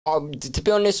To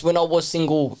be honest, when I was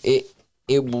single, it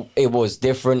was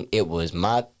different. It was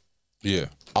mad. Yeah.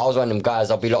 I was one of them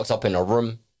guys. I'll be locked up in a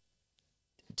room,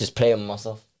 just playing with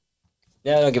myself.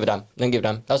 Yeah, don't give a damn. Don't give a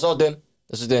damn. That's all I was doing.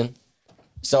 That's what I was doing.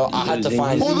 So I had to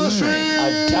find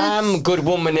a damn good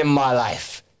woman in my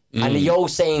life. And the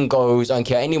old saying goes, I don't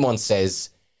care what anyone says,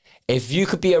 if you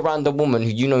could be around a woman who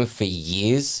you know for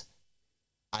years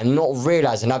and not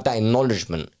realize and have that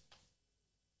acknowledgement,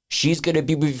 she's going to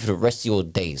be with you for the rest of your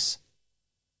days.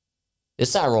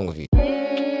 There's something wrong with you.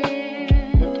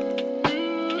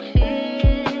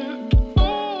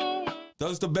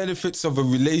 Does the benefits of a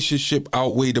relationship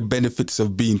outweigh the benefits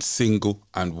of being single,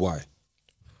 and why?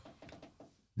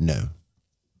 No.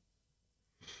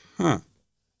 Huh.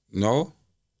 No?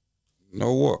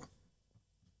 No what?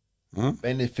 Huh?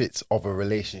 Benefits of a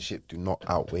relationship do not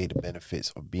outweigh the benefits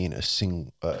of being a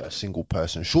single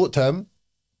person. Short term,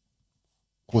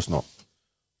 of course not.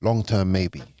 Long term,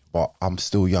 maybe. But I'm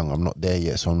still young. I'm not there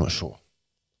yet, so I'm not sure.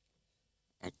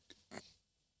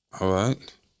 All right.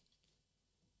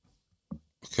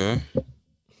 Okay.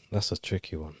 That's a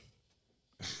tricky one.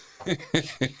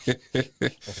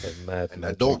 That's a mad.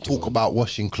 And don't talk about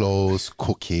washing clothes,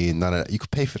 cooking, none of that. You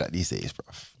could pay for that these days, bro.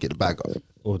 Get the bag up.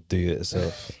 Or do it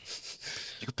yourself.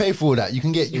 You can pay for all that. You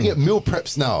get meal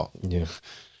preps now. Yeah.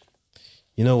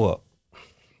 You know what?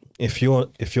 If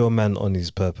you're a man on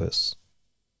his purpose,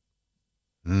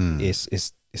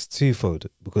 it's twofold,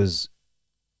 because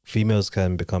females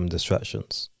can become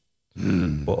distractions.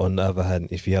 But on the other hand,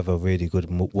 if you have a really good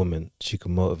woman, she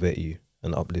can motivate you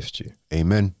and uplift you.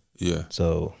 Amen. Yeah.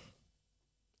 So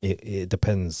it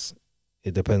depends.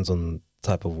 It depends on the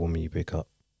type of woman you pick up.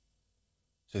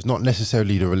 So it's not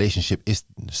necessarily the relationship, it's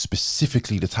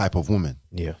specifically the type of woman.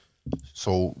 Yeah.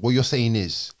 So what you're saying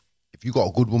is, if you got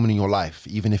a good woman in your life,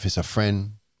 even if it's a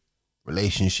friend,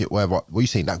 relationship, whatever, what you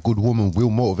saying, that good woman will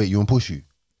motivate you and push you?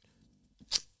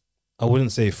 I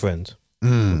wouldn't say friend,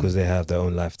 because they have their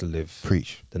own life to live.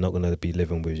 Preach. They're not going to be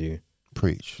living with you.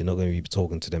 Preach. You're not going to be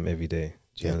talking to them every day.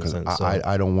 Do you because understand?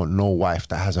 I don't want no wife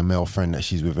that has a male friend that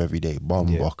she's with every day.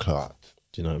 Bomba clot.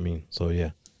 Do you know what I mean? So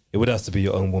yeah, it would have to be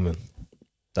your own woman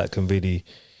that can really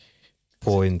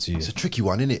pour into you. It's a tricky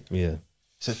one, isn't it? Yeah.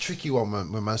 It's a tricky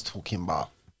one when man's talking about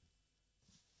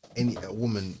a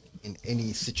woman in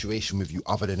any situation with you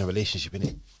other than a relationship,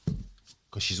 innit?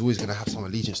 Because she's always going to have some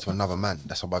allegiance to another man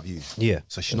that's above you. Yeah.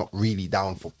 So she's not really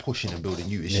down for pushing and building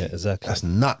you, is she? Yeah, exactly. That's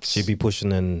nuts. She'd be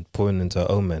pushing and pouring into her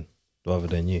own men rather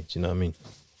than you. Do you know what I mean?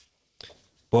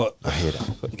 But I hear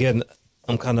that. Again,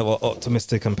 I'm kind of an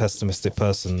optimistic and pessimistic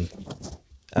person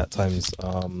at times.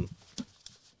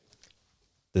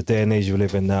 The day and age we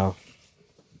live in now,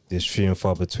 there's few and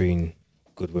far between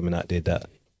good women out there that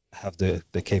have the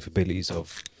capabilities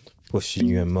of pushing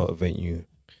you and motivating you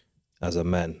as a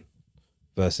man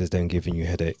versus them giving you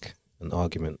headache and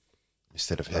argument.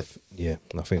 Instead of head. Yeah,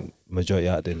 and I think majority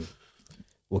out there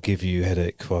will give you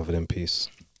headache rather than peace.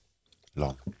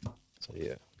 Long. So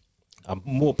yeah, I'm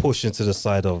more pushing to the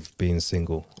side of being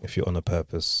single if you're on a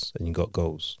purpose and you got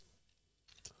goals.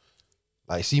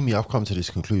 Like, see me, I've come to this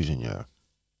conclusion, yeah.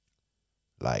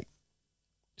 Like,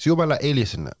 see all my like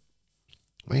alias and that.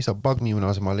 Man used to bug me when I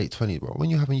was in my late 20s, bro. When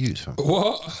you having youths, fam?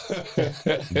 What?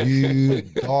 You,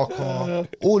 Darker,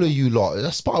 all of you lot.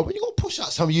 That's part. When you gonna push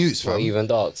out some youths, fam? Even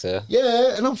darks, yeah.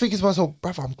 Yeah, and I'm thinking to myself,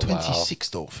 brother, I'm 26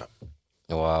 though, fam.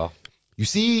 Wow. You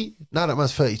see, now that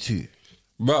man's 32.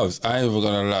 Bros, I ain't even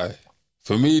gonna lie.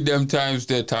 For me, their times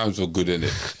were good,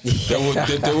 innit?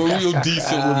 They were real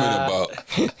decent women about.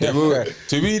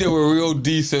 To me, they were real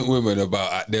decent women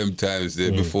about at them times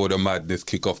there before the madness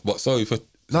kick off. But sorry for.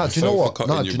 No, do you know what?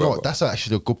 No, do you know what? That's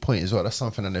actually a good point as well. That's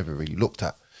something I never really looked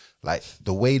at. Like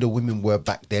the way the women were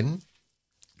back then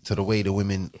to the way the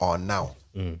women are now.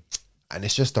 And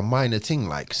it's just a minor thing,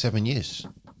 like 7 years.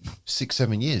 6,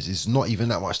 7 years. It's not even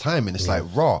that much time. And it's like,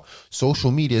 raw.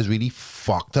 Social media has really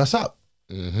fucked us up.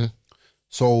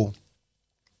 So,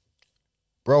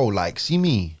 bro, like, see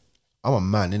me, I'm a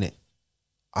man, innit?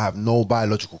 I have no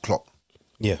biological clock.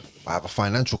 Yeah. I have a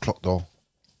financial clock, though.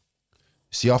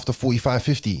 See, after 45,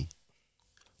 50,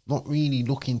 not really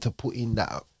looking to put in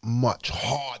that much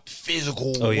hard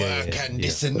physical work and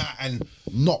this and that and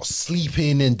not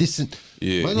sleeping and this and...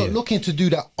 I'm not looking to do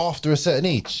that after a certain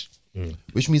age,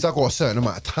 which means I got a certain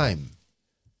amount of time.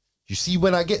 You see,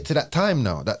 when I get to that time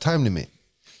now, that time limit,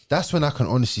 that's when I can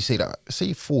honestly say that,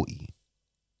 say 40,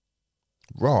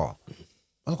 raw,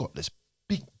 I've got this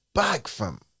big bag,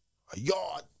 fam, a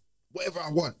yard, whatever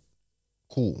I want.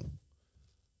 Cool.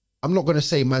 I'm not going to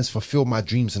say man's fulfilled my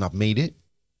dreams and I've made it.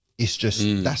 It's just,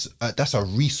 that's a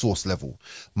resource level.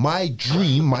 My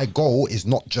dream, my goal is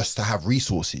not just to have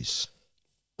resources.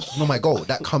 It's not my goal.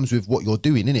 That comes with what you're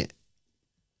doing, innit?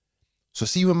 So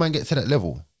see when man get to that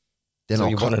level, then That's what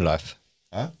I'll you want in life.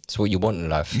 Huh? That's what you want in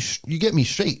life. You get me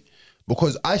straight,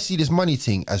 because I see this money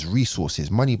thing as resources.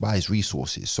 Money buys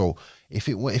resources. So if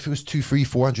it was 200, 300,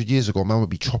 400 years ago, man would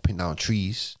be chopping down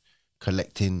trees,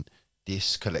 collecting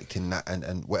this, collecting that,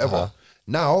 and whatever.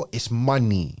 Now it's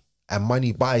money, and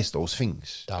money buys those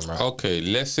things. Damn right. Okay,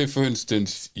 let's say for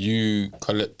instance you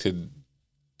collected,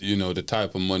 you know, the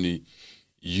type of money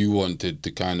you wanted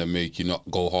to kind of make you not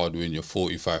go hard when you're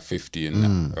 45, 50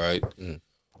 and that, right?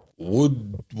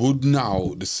 Would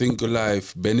now the single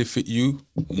life benefit you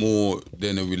more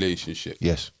than a relationship?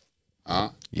 Yes. Huh?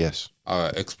 Yes. All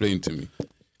right, explain to me.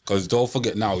 Because don't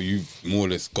forget now, you've more or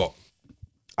less got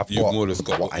more or less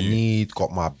got what I need,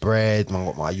 got my bread, man,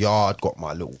 got my yard, got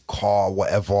my little car,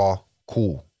 whatever.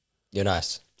 Cool. You're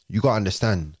nice. You gotta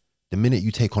understand, the minute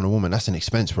you take on a woman, that's an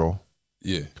expense, bro.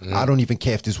 Yeah. I don't even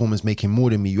care if this woman's making more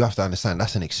than me. You have to understand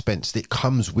that's an expense. It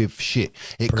comes with shit.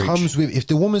 It comes with, if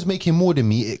the woman's making more than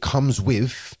me, it comes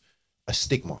with a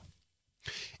stigma.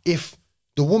 If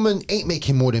the woman ain't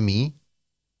making more than me,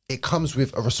 it comes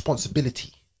with a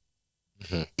responsibility.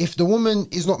 If the woman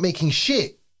is not making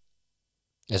shit,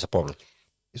 It's a problem.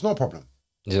 it's not a problem.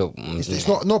 It's It's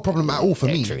not a problem at all for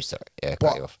me. True, sorry. Yeah, cut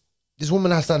But you off. this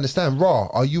woman has to understand,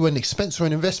 are you an expense or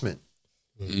an investment?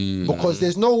 Because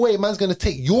there's no way man's going to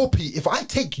take if I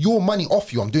take your money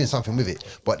off you, I'm doing something with it.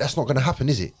 But that's not going to happen,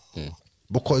 is it?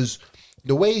 Because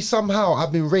the way somehow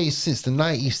I've been raised since the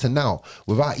 90s to now,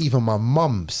 without even my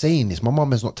mum saying this, my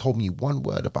mum has not told me one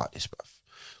word about this, bruv.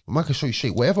 But man can show you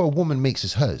straight, whatever a woman makes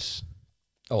is hers.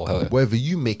 Oh, hell yeah. Whatever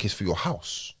you make is for your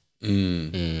house.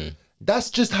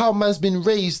 That's just how man's been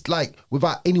raised, like,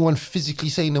 without anyone physically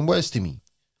saying them words to me.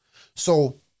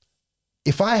 So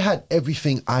if I had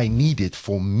everything I needed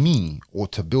for me or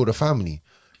to build a family,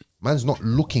 man's not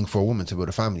looking for a woman to build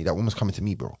a family. That woman's coming to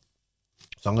me, bro.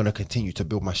 So I'm going to continue to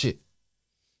build my shit.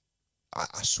 I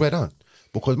swear down.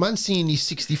 Because man's seeing these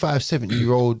 65,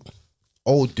 70-year-old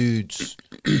old dudes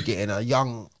getting a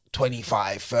young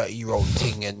 25, 30-year-old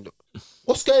thing, and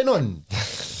what's going on?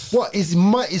 What is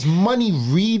money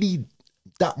really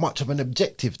that much of an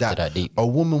objective that deep? A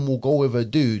woman will go with a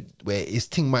dude where his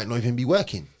thing might not even be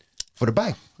working for the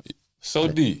bag? So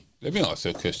D, let me ask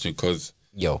you a question, because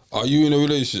Yo. are you in a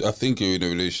relationship? I think you're in a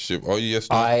relationship. Are you? Yes.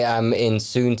 No? I am in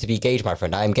soon to be engaged, my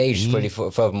friend. I am engaged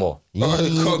furthermore.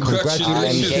 Congratulations, I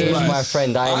am engaged, man. my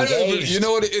friend. I am don't even- engaged. you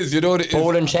know what it is?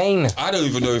 Ball and chain. I don't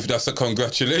even know if that's a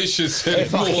congratulations It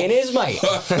anymore. fucking is, mate. You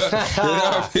know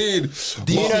what I mean?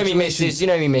 You know me, missus. You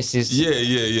know me, missus.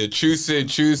 Yeah. True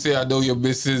say, I know your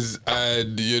missus,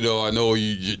 and you know, I know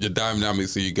your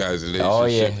dynamics of you guys' relationship. Oh,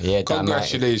 yeah.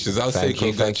 Congratulations. I'll say Thank you,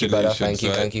 congratulations. thank you,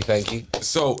 brother. right? Thank you.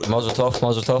 So, Mazel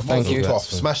tov. Thank you. Tough.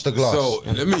 Smash the glass.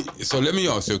 so let me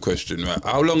ask you a question, right?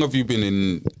 How long have you been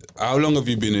in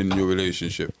your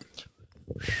relationship?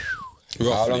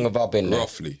 Roughly. How long have I been there?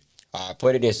 Roughly.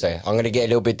 Put it this way. I'm going to get a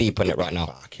little bit deep on it right now.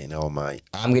 Fucking hell, mate.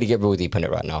 I'm going to get real deep on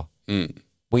it right now.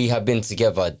 We have been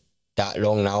together that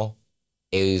long now.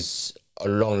 It was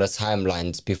along the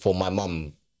timelines before my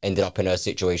mum ended up in her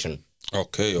situation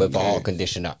Okay. with a heart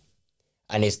condition.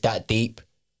 And it's that deep.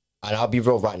 And I'll be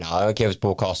real right now. I don't care if it's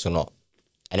broadcast or not.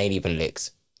 And ain't even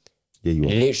licks. Yeah, you are.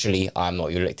 Literally, I'm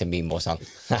not. You're licked me more, son.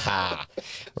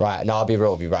 Right. Now, I'll be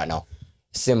real with you right now.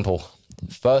 Simple.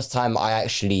 First time I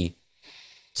actually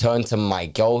turned to my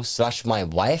girl / my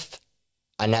wife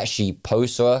and actually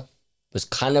post her was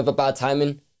kind of a bad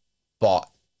timing, but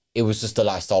it was just a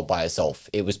lifestyle by itself.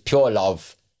 It was pure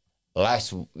love.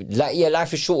 Life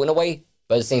is short in a way,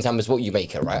 but at the same time, it's what you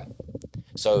make it, right?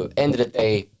 So, end of the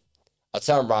day, I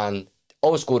turned around,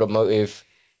 old school the motive,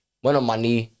 went on my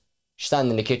knee, stand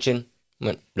in the kitchen,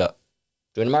 went, look,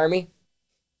 do you want to marry me?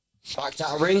 Backed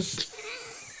out a ring.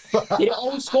 Did it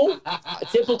old school.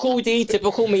 Typical D,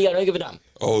 typical me, I don't give a damn.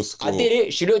 Old school. I did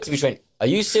it. She looked at me, she went, are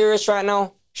you serious right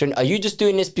now? She went, are you just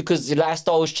doing this because your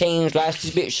lifestyle's changed, life's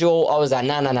a bit short? I was like,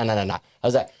 nah. I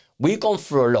was like, we've gone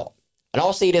through a lot. And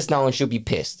I'll say this now and she'll be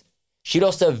pissed. She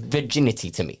lost her virginity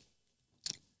to me.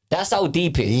 That's how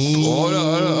deep it is. Hold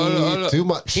on. Too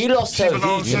much. She lost her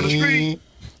virginity.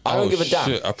 I don't give a damn.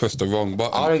 Shit, I pressed the wrong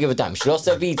button. I don't give a damn. She lost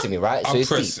her V to me, right? So I it's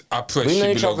press- deep. I press We've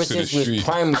known she each other belongs to the since we was street.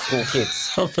 primary school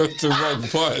kids. I pressed the wrong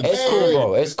button. It's cool,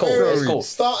 bro. It's cool.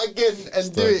 Start again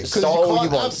and do it. Start all you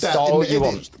want. Start all you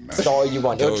want. Start all you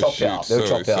want. They'll Oh, chop shit. it up. They'll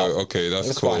chop it Sorry. up. Okay, that's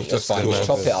It's cool. fine. It's That's fine. cool. Just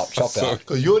chop it up. Chop it up.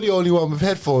 Because you're the only one with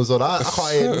headphones on. I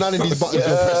can't hear none of these buttons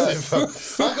you're pressing. Fam.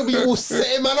 I could be all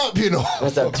setting man up, you know.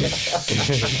 What's up? Yeah.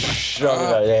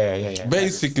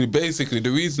 Basically,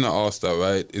 the reason I asked that,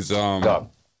 right, is Go.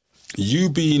 you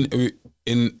being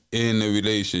in a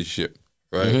relationship,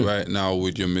 right? Right now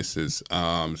with your missus,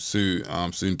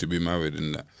 soon to be married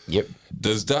and that. Yep.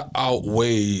 Does that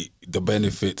outweigh the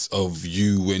benefits of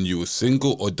you when you were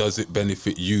single, or does it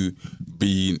benefit you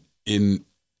being in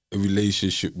a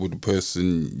relationship with the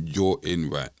person you're in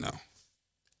right now?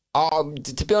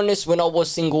 To be honest, when I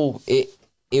was single, it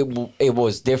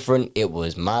was different. It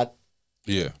was mad.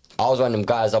 Yeah. I was one of them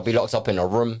guys. I'll be locked up in a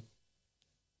room,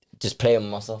 just playing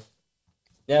with myself.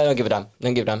 Yeah, don't give a damn.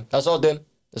 Don't give a damn. That's all I'm doing.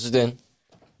 That's what I'm doing.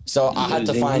 So I had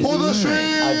to find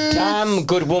a damn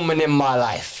good woman in my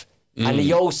life. And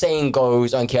the old saying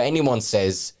goes, I don't care what anyone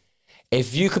says,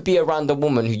 if you could be around a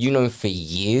woman who you know for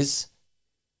years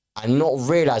and not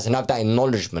realize and have that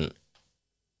acknowledgement,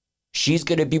 she's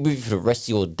going to be with you for the rest of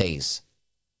your days.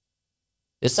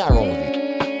 There's something wrong with you.